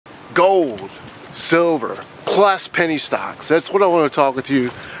gold, silver, plus penny stocks. That's what I want to talk with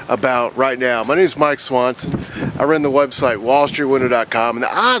you about right now. My name is Mike Swanson. I run the website wallstreetwindow.com, and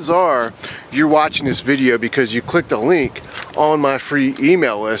the odds are you're watching this video because you clicked a link on my free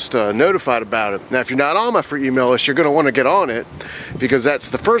email list, notified about it. Now, if you're not on my free email list, you're going to want to get on it, because that's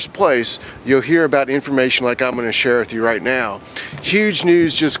the first place you'll hear about information like I'm going to share with you right now. Huge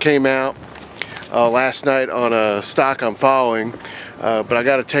news just came out last night on a stock I'm following. But I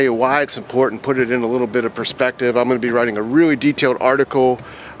got to tell you why it's important, put it in a little bit of perspective. I'm going to be writing a really detailed article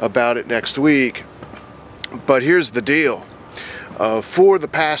about it next week. But here's the deal. For the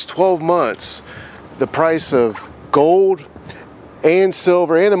past 12 months, the price of gold and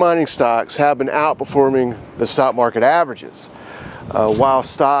silver and the mining stocks have been outperforming the stock market averages. While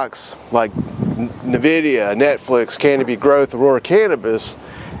stocks like NVDA, Netflix, Canopy Growth, Aurora Cannabis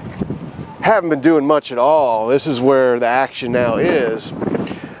haven't been doing much at all. This is where the action now is.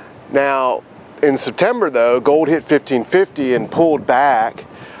 Now, in September though, gold hit 1550 and pulled back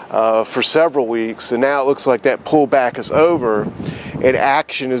for several weeks, and now it looks like that pullback is over and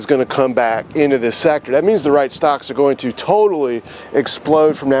action is going to come back into this sector. That means the right stocks are going to totally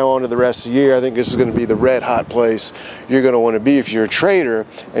explode from now on to the rest of the year. I think this is going to be the red hot place you're going to want to be if you're a trader,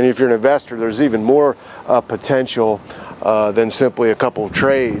 and if you're an investor, there's even more potential than simply a couple of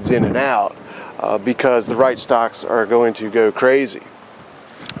trades in and out, because the right stocks are going to go crazy.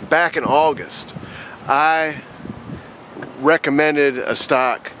 Back in August, I recommended a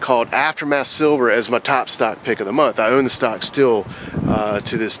stock called Aftermath Silver as my top stock pick of the month. I own the stock still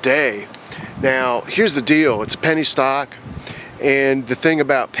to this day. Now, here's the deal. It's a penny stock, and the thing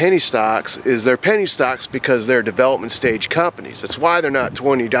about penny stocks is they're penny stocks because they're development stage companies. That's why they're not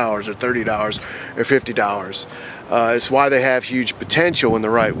 $20 or $30 or $50. It's why they have huge potential in the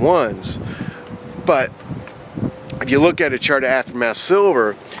right ones. But if you look at a chart of Aftermath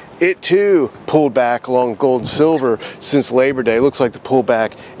Silver, it too pulled back along gold and silver since Labor Day. It looks like the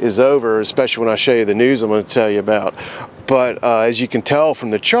pullback is over, especially when I show you the news I'm going to tell you about. But as you can tell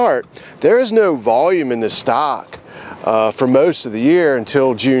from the chart, there is no volume in this stock for most of the year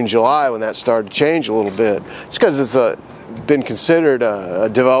until June, July, when that started to change a little bit. It's because it's been considered a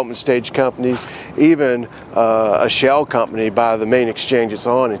development stage company, even a shell company by the main exchange it's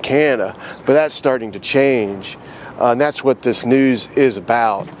on in Canada. But that's starting to change. And that's what this news is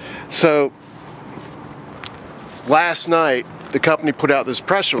about. So last night, the company put out this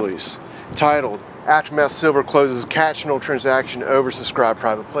press release titled, Aftermath Silver closes catch-and-hold transaction oversubscribed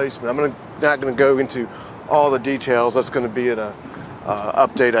private placement. I'm not going to go into all the details. That's going to be at a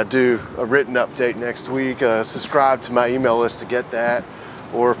update I do, a written update next week. Subscribe to my email list to get that.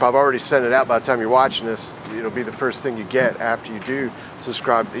 Or if I've already sent it out by the time you're watching this, it'll be the first thing you get after you do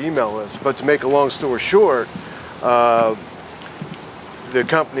subscribe to the email list. But to make a long story short, the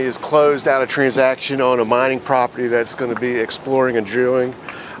company has closed out a transaction on a mining property that's going to be exploring and drilling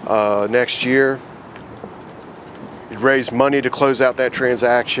next year. It raised money to close out that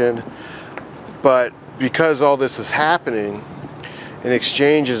transaction, but because all this is happening and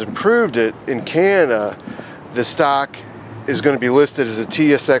exchange has approved it in Canada, the stock is going to be listed as a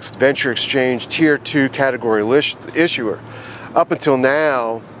TSX Venture Exchange Tier 2 category issuer. Up until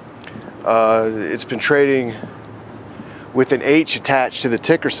now, it's been trading with an H attached to the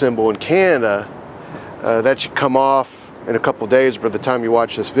ticker symbol in Canada. That should come off in a couple days by the time you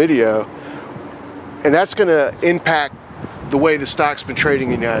watch this video. And that's going to impact the way the stock's been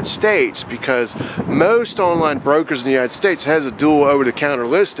trading in the United States, because most online brokers in the United States has a dual over-the-counter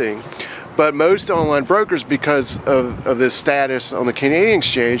listing, but most online brokers, because of this status on the Canadian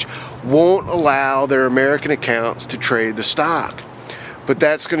exchange, won't allow their American accounts to trade the stock. But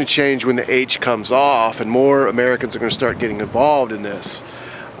that's going to change when the H comes off, and more Americans are going to start getting involved in this.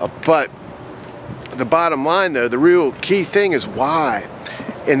 But the bottom line, though, the real key thing is why.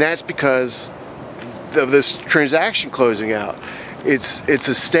 And that's because of this transaction closing out. It's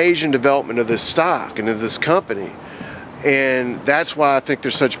a stage in development of this stock and of this company. And that's why I think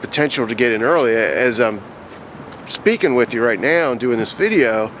there's such potential to get in early. As I'm speaking with you right now and doing this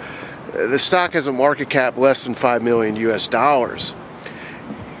video, the stock has a market cap less than $5 million US.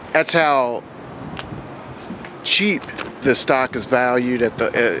 That's how cheap the stock is valued at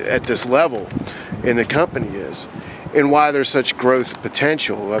this level, and the company is, and why there's such growth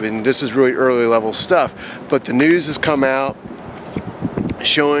potential. I mean, this is really early level stuff, but the news has come out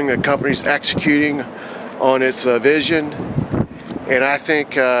showing the company's executing on its vision, and I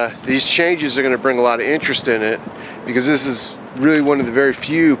think these changes are going to bring a lot of interest in it, because this is really one of the very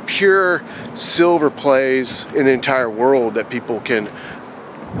few pure silver plays in the entire world that people can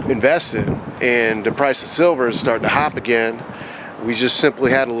invest in. And the price of silver is starting to hop again. We just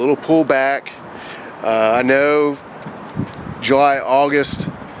simply had a little pullback. I know July, August,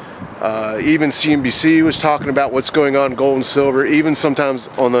 even CNBC was talking about what's going on in gold and silver, even sometimes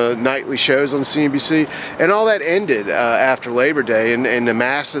on the nightly shows on CNBC, and all that ended after Labor Day, and the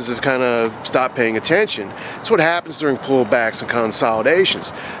masses have kind of stopped paying attention. That's what happens during pullbacks and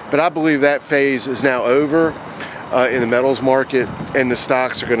consolidations. But I believe that phase is now over in the metals market, and the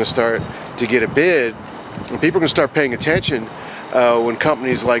stocks are going to start to get a bid, and people are going to start paying attention when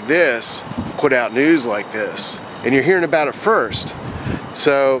companies like this put out news like this, and you're hearing about it first.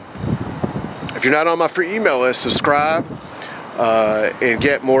 So if you're not on my free email list, subscribe and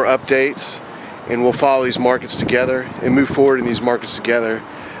get more updates, and we'll follow these markets together and move forward in these markets together,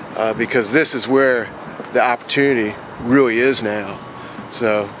 because this is where the opportunity really is now.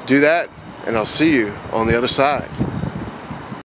 So do that, and I'll see you on the other side.